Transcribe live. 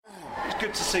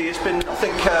good to see. It's been, I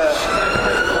think,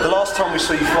 the last time we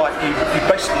saw you fight, you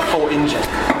basically fought injured.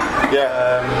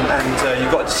 Yeah. And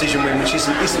you got a decision win, which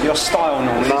isn't your style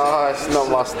normally. No, it's not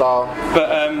my style.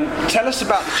 But tell us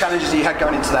about the challenges that you had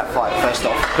going into that fight, first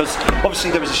off. Because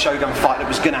obviously there was a Shogun fight that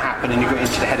was going to happen and you got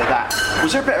into the head of that.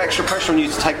 Was there a bit of extra pressure on you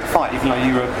to take the fight, even though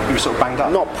you were sort of banged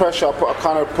up? Not pressure, I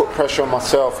kind of put pressure on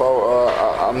myself.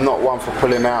 I'm not one for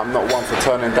pulling out, I'm not one for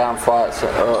turning down fights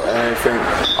or anything.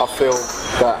 I feel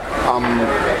that I'm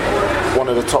one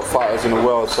of the top fighters in the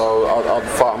world, so I'd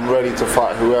fight, I'm ready to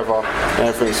fight whoever and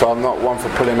everything, so I'm not one for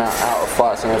pulling out of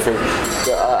fights and everything.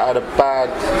 I had a bad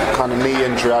kind of knee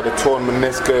injury. I had a torn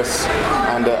meniscus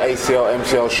and an ACL,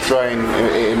 MCL strain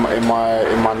in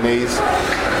my knees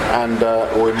and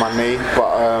or in my knee,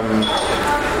 but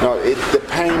no, the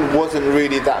pain wasn't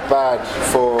really that bad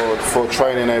for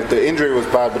training. The injury was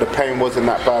bad, but the pain wasn't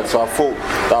that bad, so I thought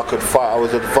that I could fight. I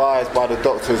was advised by the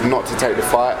doctors not to take the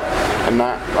fight and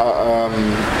that,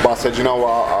 but I said, you know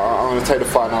what, I'm going to take the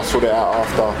fight and I'll sort it out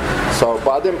after. So,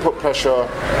 but I didn't put pressure.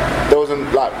 There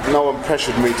wasn't, like, no one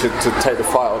pressured me to take the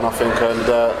fight or nothing, and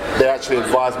they actually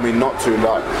advised me not to,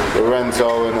 like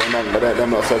Lorenzo and them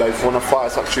not said, if you want to fight,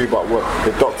 it's up to you, but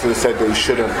the doctors said that you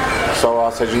shouldn't. So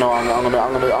I said, you know, I'm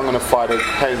going to fight. The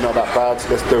pain's not that bad, so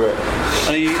let's do it.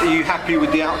 And are you happy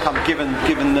with the outcome given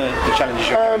the challenges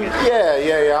you're going in?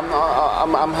 Yeah.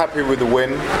 I'm happy with the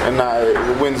win, and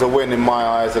the win's a win in my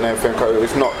eyes and everything.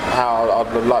 It's not how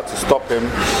I'd like to stop him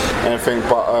and everything,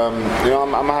 but you know,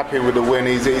 I'm happy with the win.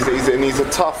 He's a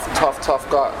tough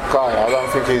guy. I don't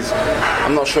think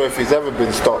I'm not sure if he's ever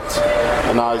been stopped.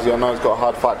 And I know he's got a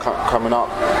hard fight coming up,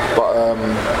 but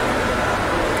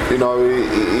you know,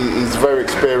 he's very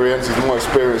experienced. He's more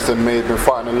experienced than me. He's been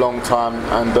fighting a long time,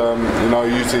 and you know,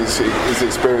 he uses his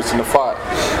experience in the fight.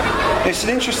 It's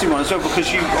an interesting one as well,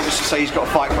 because you obviously say he's got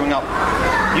a fight coming up.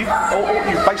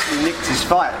 You've basically nicked his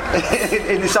fight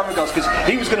in some regards, because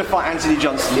he was going to fight Anthony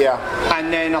Johnson. Yeah.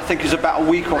 And then I think it was about a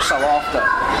week or so after,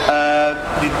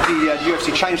 the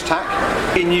UFC changed tack.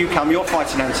 In you come, you're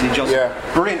fighting Anthony Johnson.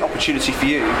 Yeah. Brilliant opportunity for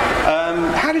you.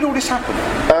 How did all this happen?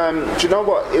 Do you know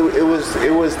what? It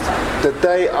was the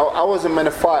day I wasn't meant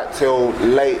to fight till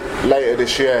later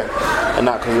this year, and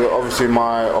that because obviously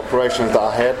my operations that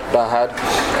I had.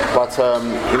 But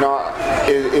you know,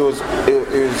 it was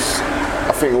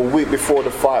I think a week before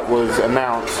the fight was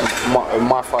announced,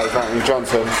 my fight with Anthony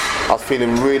Johnson, I was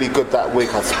feeling really good that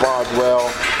week. I sparred well,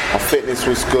 my fitness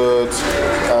was good,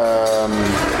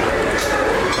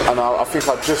 and I think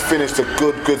I just finished a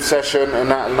good session,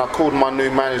 and I called my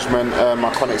new management,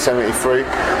 my Conic 73,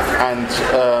 and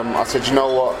I said, you know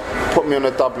what, put me on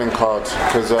a Dublin card,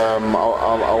 because I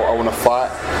want to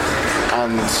fight.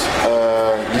 And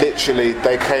literally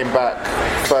they came back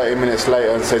 30 minutes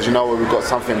later and said, you know what, we've got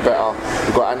something better.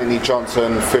 We've got Anthony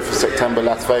Johnson, 5th of September,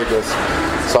 Las Vegas.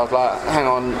 So I was like, hang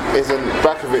on, isn't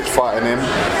Blachowicz fighting him?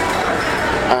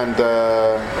 And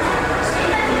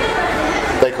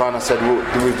they kind of said, well,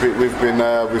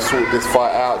 we've sorted this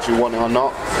fight out, do you want it or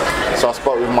not? So I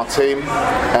spoke with my team,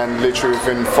 and literally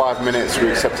within 5 minutes we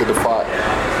accepted the fight.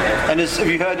 And have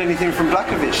you heard anything from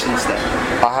Blachowicz since then?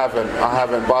 I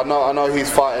haven't, but I know he's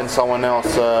fighting someone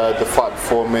else the fight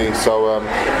before me, so you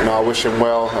know, I wish him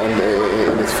well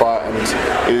in his fight. And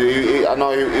I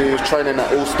know he was training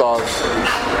at All Stars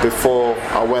before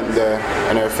I went there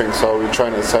and everything, so we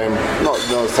train at the same, not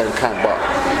the same camp, but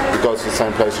we go to the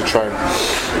same place to train.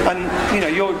 And you know,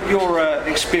 you're an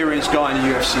experienced guy in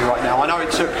the UFC right now. I know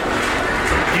it took.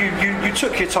 You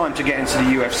took your time to get into the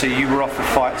UFC. You were offered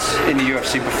fights in the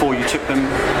UFC before you took them,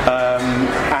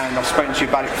 and I've spoken to you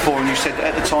about it before, and you said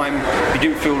at the time you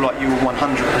didn't feel like you were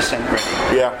 100%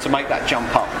 ready to make that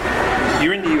jump up.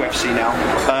 You're in the UFC now,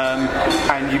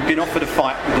 and you've been offered a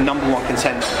fight with the number one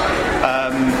contender.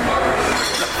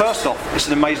 First off, it's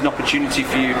an amazing opportunity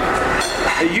for you.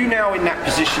 Are you now in that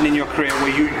position in your career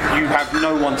where you have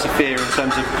no one to fear in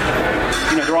terms of,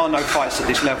 you know, there are no fights at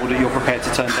this level that you're prepared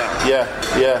to turn down? Yeah,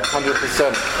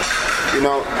 100%. You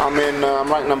know, I'm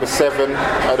ranked number 7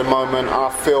 at the moment. I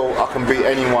feel I can beat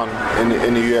anyone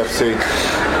in the UFC.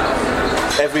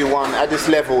 Everyone at this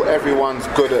level, everyone's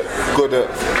good at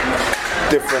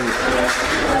different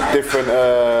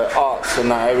arts and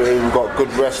that. We've got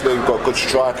good wrestling, we've got good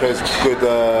strikers, good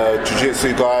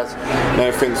jiu-jitsu guys and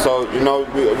everything. So, you know,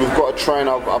 we've got to train.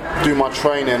 I do my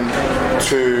training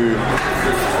to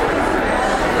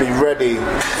be ready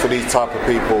for these type of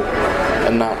people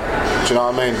and that. Do you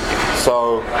know what I mean?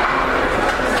 So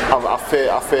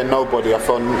I fear nobody. I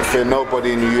fear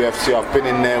nobody in the UFC. I've been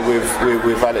in there with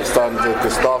Alexander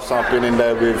Gustafsson. I've been in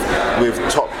there with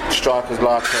top strikers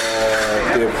like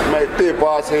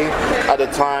Diabate. At the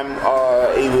time,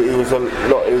 he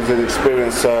was an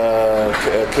experienced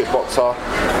kickboxer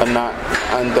and that.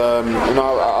 And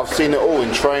I've seen it all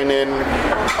in training.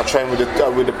 I train with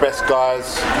the best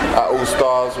guys at All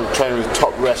Stars. We train with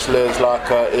top wrestlers like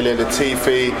Ilia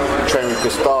Latifi. Train with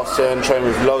Gustafsson. Train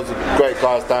with loads of great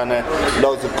guys down there.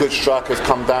 Loads of good strikers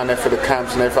come down there for the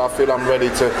camps, and I feel I'm ready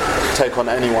to take on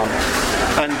anyone.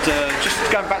 And just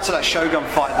going back to that Shogun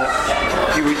fight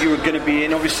that you were going to be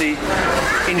in, obviously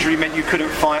injury meant you couldn't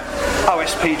fight.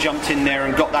 OSP jumped in there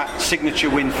and got that signature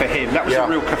win for him. That was a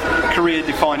real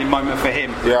career-defining moment for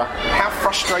him. Yeah. How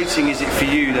frustrating is it for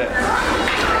you that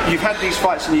you've had these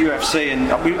fights in the UFC, and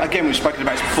we've spoken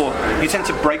about this before, you tend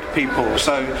to break people,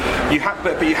 so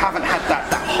but you haven't had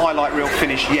that highlight reel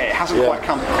finish yet. It hasn't quite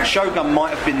come. Shogun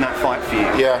might have been that fight for you.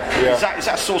 Yeah. Is that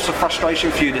a source of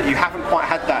frustration for you that you haven't quite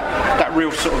had that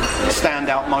real sort of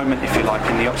standout moment, if you like,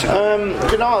 in the octagon?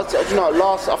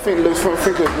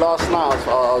 Last night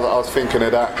I was thinking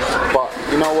of that, but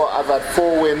you know what? I've had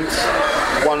 4 wins,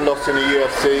 1 loss in the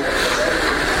UFC.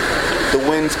 The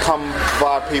wins come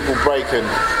via people breaking,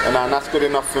 and that's good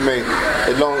enough for me.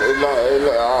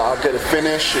 I get a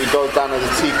finish, it goes down as a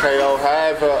TKO.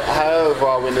 However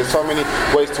I win. There's so many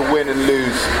ways to win and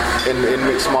lose in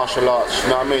mixed martial arts. You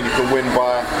know what I mean? You can win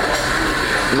by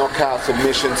knockout,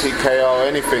 submission, TKO,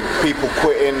 anything. People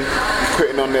quitting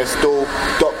on their stool,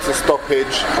 doctor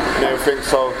stoppage, and everything.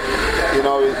 So,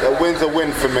 a win's a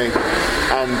win for me.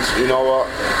 And you know what?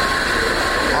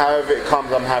 However it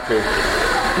comes, I'm happy.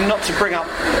 Not to bring up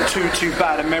too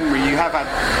bad a memory, you have had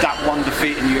that one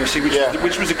defeat in UFC,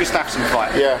 which was a Gustafsson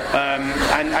fight. Yeah.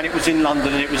 And it was in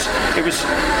London, and it was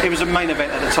a main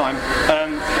event at the time.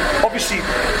 Obviously,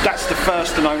 that's the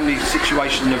first and only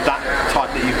situation of that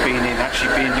type that you've been in,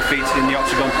 actually being defeated in the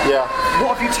octagon. Yeah.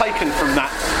 What have you taken from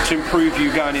that to improve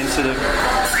you going into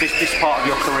this part of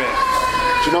your career?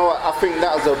 Do you know what? I think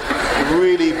that was a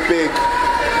really big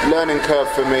learning curve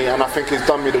for me, and I think it's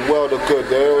done me the world of good.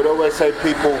 They would always say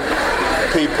people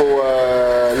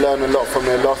learn a lot from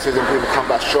their losses, and people come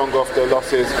back stronger off their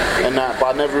losses and that,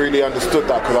 but I never really understood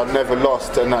that because I'd never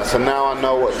lost and that. So now I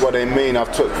know what they mean.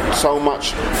 I've took so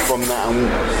much from that and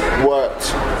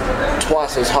worked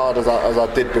twice as hard as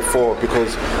I did before,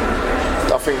 because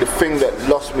I think the thing that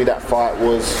lost me that fight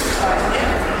was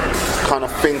kind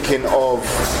of thinking of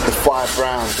the 5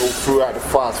 rounds all throughout the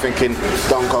fight, thinking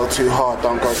don't go too hard.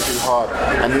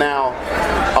 And now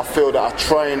I feel that I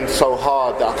trained so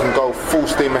hard that I can go full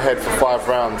steam ahead for 5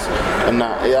 rounds. And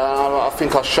that, I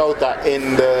think I showed that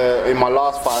in my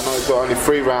last fight. I know it was only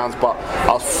 3 rounds, but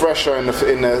I was fresher in the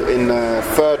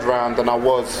 3rd round than I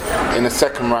was in the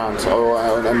 2nd round or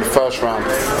in the 1st round.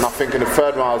 And I think in the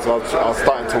 3rd round I was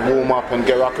starting to warm up and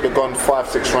I could have gone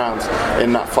 5-6 rounds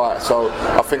in that fight. So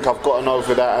I think I've gotten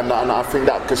over that, and I think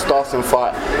that Gustafsson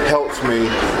fight helped me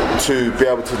to be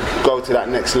able to go to that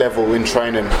next level in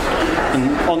training.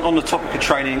 On the topic of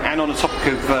training and on the topic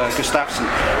of Gustafsson,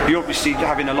 you're obviously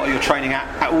having a lot of your training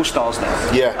at All Stars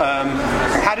now. Yeah.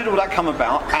 How did all that come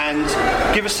about? And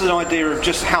give us an idea of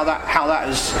just how that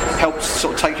has helped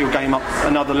sort of take your game up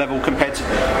another level compared to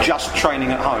just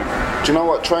training at home. Do you know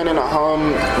what? Training at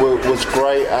home was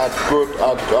great. I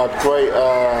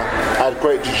had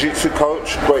great jiu-jitsu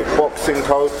coach, great boxing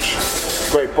coach,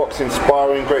 great boxing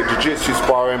sparring, great jiu-jitsu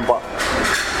sparring, but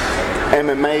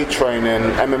MMA training,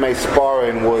 MMA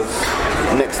sparring was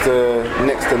next to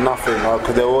nothing,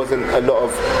 because there wasn't a lot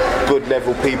of good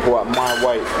level people at my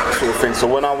weight, sort of thing. So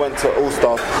when I went to All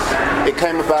Stars, it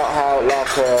came about how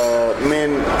me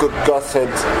and Good Gus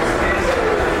had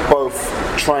both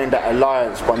trained at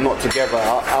Alliance but not together.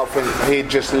 I think he'd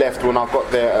just left when I got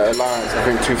there at Alliance, I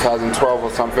think 2012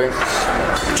 or something,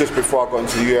 just before I got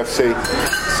into the UFC.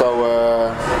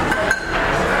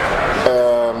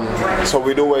 So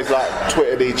we'd always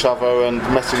twittered each other and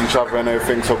messaged each other and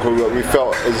everything, so we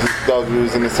felt as though we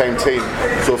was in the same team,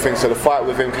 sort of thing. So the fight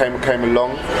with him came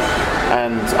along,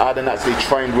 and I hadn't actually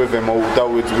trained with him, although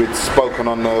we'd spoken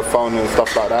on the phone and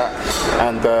stuff like that.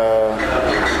 And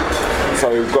so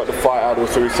we got the fight out.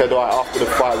 So we said, all right, after the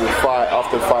fight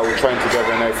we'll train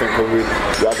together and everything,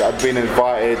 because I'd been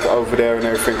invited over there and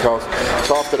everything else.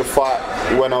 So after the fight,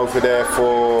 we went over there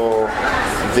for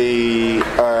the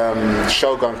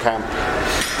Shogun camp,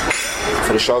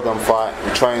 for the Shogun fight.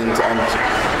 We trained,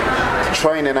 and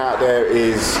training out there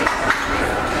is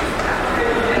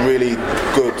really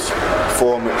good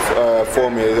for me. I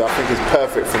think it's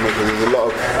perfect for me, because there's a lot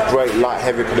of great light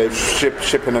heavy. They're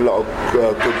shipping a lot of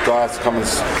good guys to come and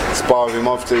spar with him.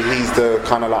 Obviously, he's the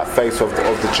kind of face of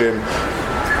the gym,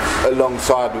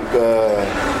 alongside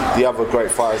the other great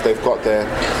fighters they've got there,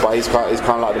 but he's kind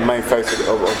of like the main face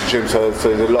of the gym. So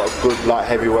there's a lot of good light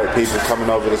heavyweight people coming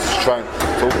over to train.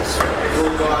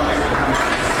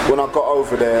 When I got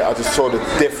over there, I just saw the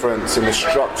difference in the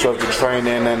structure of the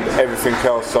training and everything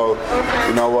else. So,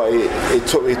 you know what,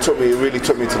 it really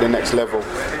took me to the next level.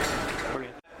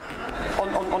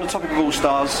 On the topic of All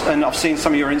Stars, and I've seen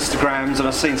some of your Instagrams, and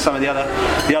I've seen some of the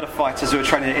other fighters who are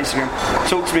training at Instagram.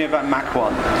 Talk to me about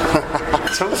Manuwa.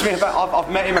 Talk to me about. I've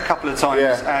met him a couple of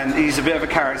times, and he's a bit of a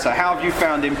character. How have you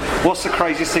found him? What's the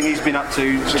craziest thing he's been up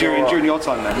to during your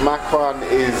time there? Manuwa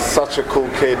is such a cool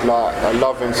kid. Like, I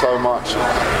love him so much.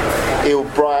 He'll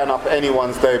brighten up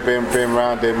anyone's day being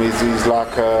around him. He's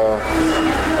like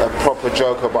a proper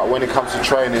joker, but when it comes to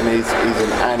training, he's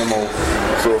an animal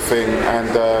sort of thing.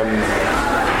 And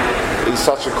he's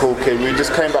such a cool kid. We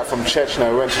just came back from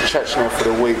Chechnya. We went to Chechnya for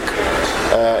the week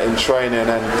in training,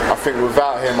 and I think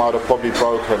without him I'd have probably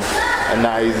broken. And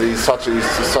now he's such a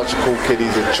cool kid.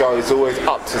 He's a joke. He's always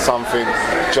up to something,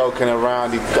 joking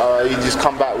around. He just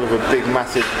come back with a big,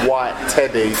 massive white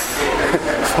teddy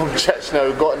from Chechnya.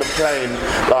 We got in the plane.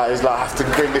 He's like, I have to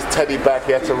bring this teddy back.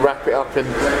 He had to wrap it up in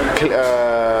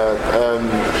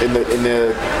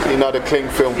the the cling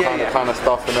film kind of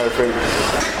stuff and everything.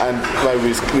 And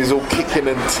he was all kicking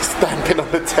and stamping on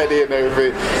the teddy and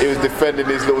everything. He was defending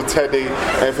his little teddy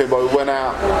and everything. But we went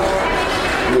out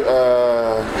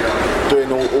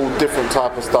doing all different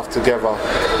type of stuff together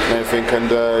and everything. And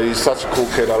he's such a cool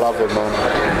kid. I love him, man.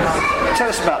 Tell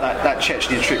us about that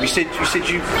Chechnya trip. You said if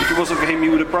it wasn't for him,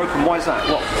 you would have broken. Why is that?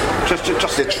 What? Just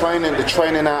the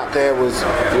training out there was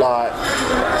like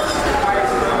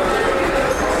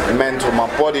mental. My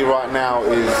body right now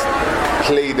is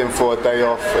pleading for a day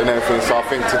off and everything, so I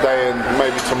think today and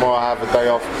maybe tomorrow I have a day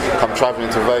off. I'm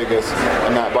travelling to Vegas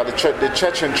and that. But the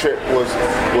Chechen trip was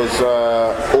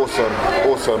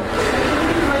awesome.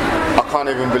 I can't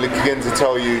even begin to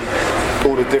tell you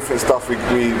all the different stuff we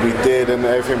did and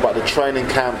everything, but the training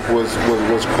camp was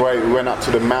great. We went up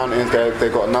to the mountains. They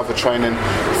got another training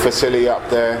facility up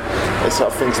there. I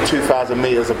think it's 2,000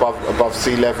 meters above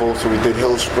sea level. So we did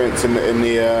hill sprints in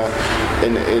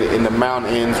the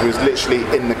mountains. We was literally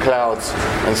in the clouds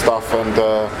and stuff, and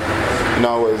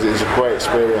it was a great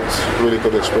experience, really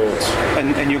good experience.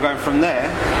 And you're going from there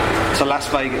to Las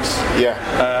Vegas. Yeah.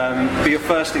 For your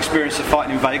first experience of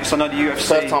fighting in Vegas, I know the UFC.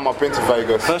 First time I've been to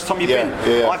Vegas. First time you've been?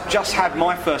 Yeah. I've just had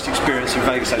my first experience in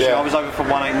Vegas actually. Yeah. I was over for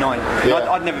 189.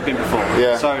 I'd never been before.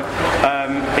 Yeah. So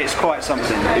it's quite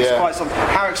something. Quite something.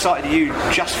 How excited are you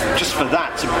just for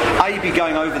that to A, be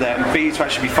going over there, and B, to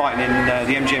actually be fighting in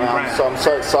the MGM Grand? So I'm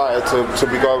so excited to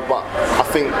be going, but I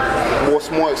think what's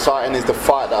more exciting is the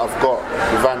fight that I've got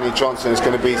with Anthony Johnson. It's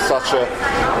going to be such a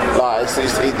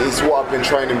it's what I've been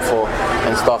training for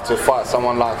and stuff, to fight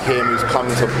someone like him who's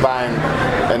coming to bang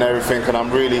and everything, and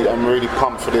I'm really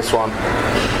pumped for this one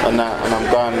and that, and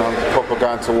I'm proper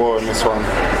going to war in this one.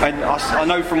 And I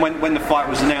know from when the fight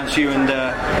was announced, you and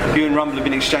Rumble have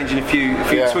been exchanging a few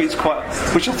tweets,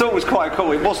 which I thought was quite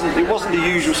cool. It wasn't the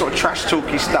usual sort of trash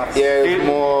talky stuff. Yeah, it was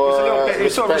more. It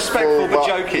was sort of respectful but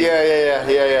joking.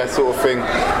 Yeah, sort of thing.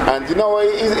 And you know what?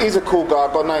 He's a cool guy.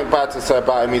 I've got nothing bad to say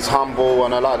about him. He's humble,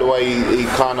 and I like the way he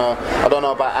kind of. I don't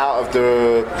know about out of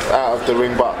the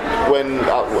ring, but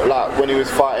when he was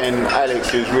fighting Alex,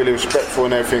 he was really respectful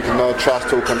and everything, and no trash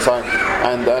talk and something.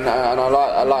 And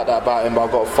I like that about him. But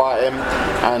I've got to fight him,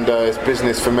 and it's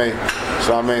business for me.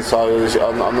 So I mean,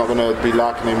 I'm not going to be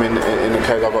liking him in the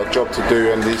case. I've got a job to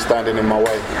do, and he's standing in my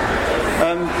way.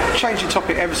 Changing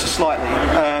topic ever so slightly.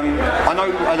 I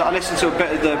know I listened to a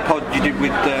bit of the pod you did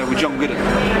with John Gooden,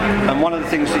 and one of the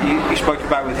things that you spoke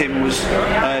about with him was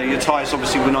your ties,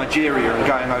 obviously, with Nigeria and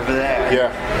going over there.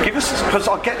 Yeah. Give us, because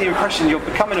I get the impression you're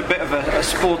becoming a bit of a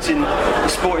sporting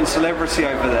celebrity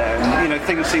over there, and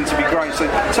things seem to be growing. So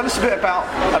tell us a bit about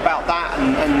that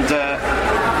and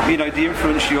the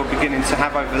influence you're beginning to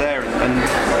have over there,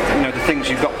 and the things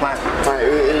you've got planned.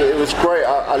 It was great.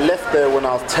 I left there when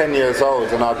I was 10 years old,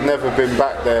 and I've never been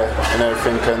back there and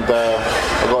everything, and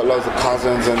I've got loads of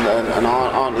cousins and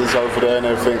aunties over there and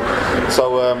everything.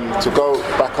 So to go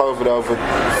back over there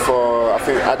for, I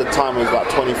think at the time it was about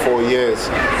 24 years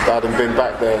that I hadn't been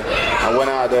back there. I went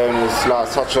out there and it was like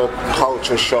such a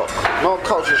culture shock. Not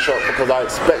culture shock because I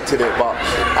expected it, but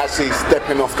actually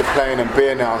stepping off the plane and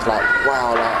being there, I was like,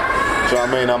 wow, do you know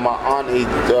what I mean? And my auntie,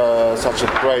 such a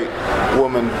great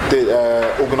woman, did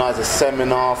organise a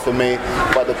seminar for me.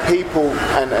 But the people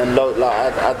I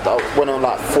went on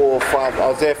like 4 or 5. I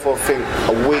was there for I think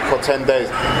a week or 10 days.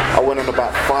 I went on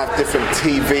about 5 different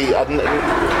TV.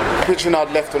 Picturing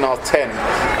I'd left when I was 10.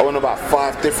 I went on about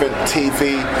 5 different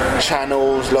TV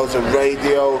channels, loads of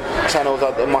radio channels.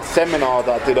 My seminar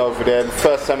that I did over there, the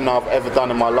first seminar I've ever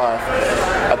done in my life,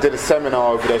 I did a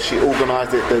seminar over there. She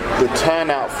organised it. The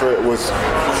turnout for it was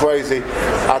was crazy.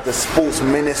 I had the sports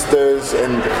ministers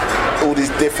and all these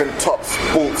different top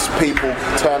sports people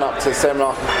turn up to the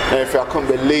seminar and everything. I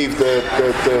couldn't believe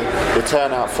the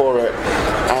turnout for it,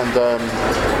 and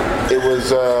it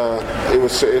was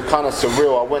kind of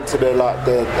surreal. I went to the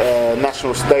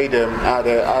National Stadium, had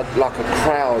like a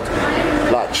crowd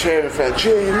like cheering for it,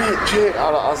 cheer.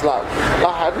 I was like,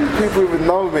 how do people even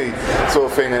know me, sort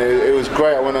of thing. And it was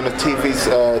great. I went on the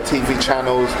TV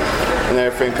channels and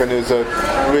everything, and it was a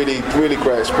really, really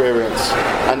great experience.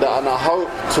 And I hope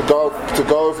to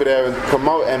go over there and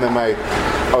promote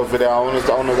MMA over there. I want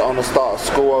to start a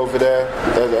school over there,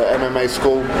 the MMA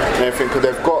school and everything, because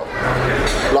they've got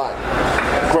like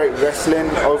great wrestling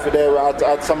over there. I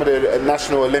had some of the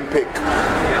National Olympic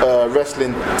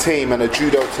wrestling team and a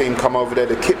judo team come over there,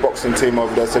 the kickboxing team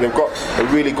over there, so they've got a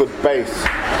really good base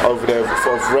over there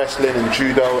for wrestling and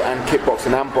judo and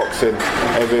kickboxing and boxing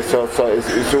over there. So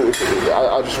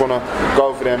I just want to go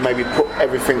over there and maybe put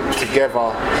everything together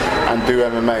and do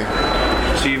MMA.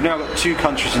 So you've now got 2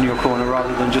 countries in your corner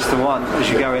rather than just the one as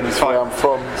you go in and fight. Where I'm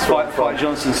from. Fight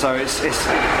Johnson. So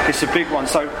it's a big one.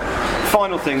 So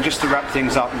final thing, just to wrap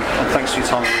things up, and thanks for your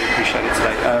time. I really appreciate it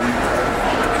today.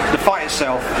 The fight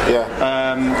itself. Yeah.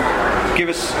 Give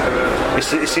us.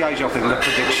 It's the age-old thing, the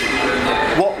prediction.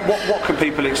 What can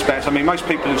people expect? I mean, most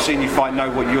people who've seen you fight know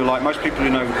what you're like. Most people who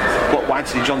know what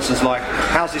Anthony Johnson's like.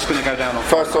 How's this going to go down?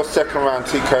 First or second round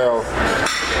TKO.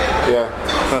 Yeah.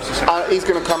 First or second. He's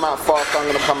going to come out fast. I'm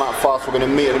going to come out fast. We're going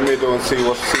to meet in the middle and see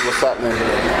what's happening.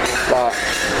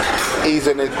 He's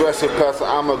an aggressive person.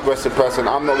 I'm an aggressive person.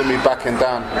 I'm not going to be backing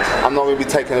down. I'm not going to be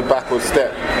taking a backward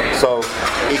step. So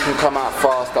he can come out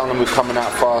fast. I'm going to be coming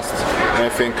out fast and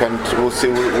everything, and we'll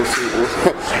see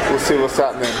what's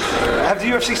happening. Have the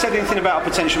UFC said anything about a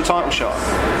potential title shot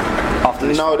after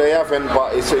this? No, they haven't.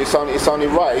 But it's only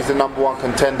right. He's the number 1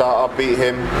 contender. I'll beat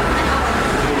him.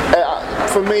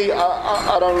 For me,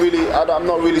 I'm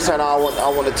not really saying I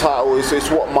want a title. It's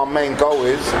what my main goal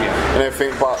is and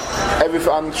everything. But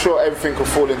I'm sure everything will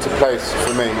fall into place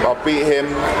for me. I'll beat him,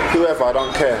 whoever. I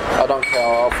don't care.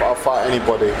 I'll fight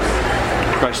anybody.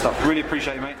 Great stuff. Really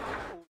appreciate it, mate.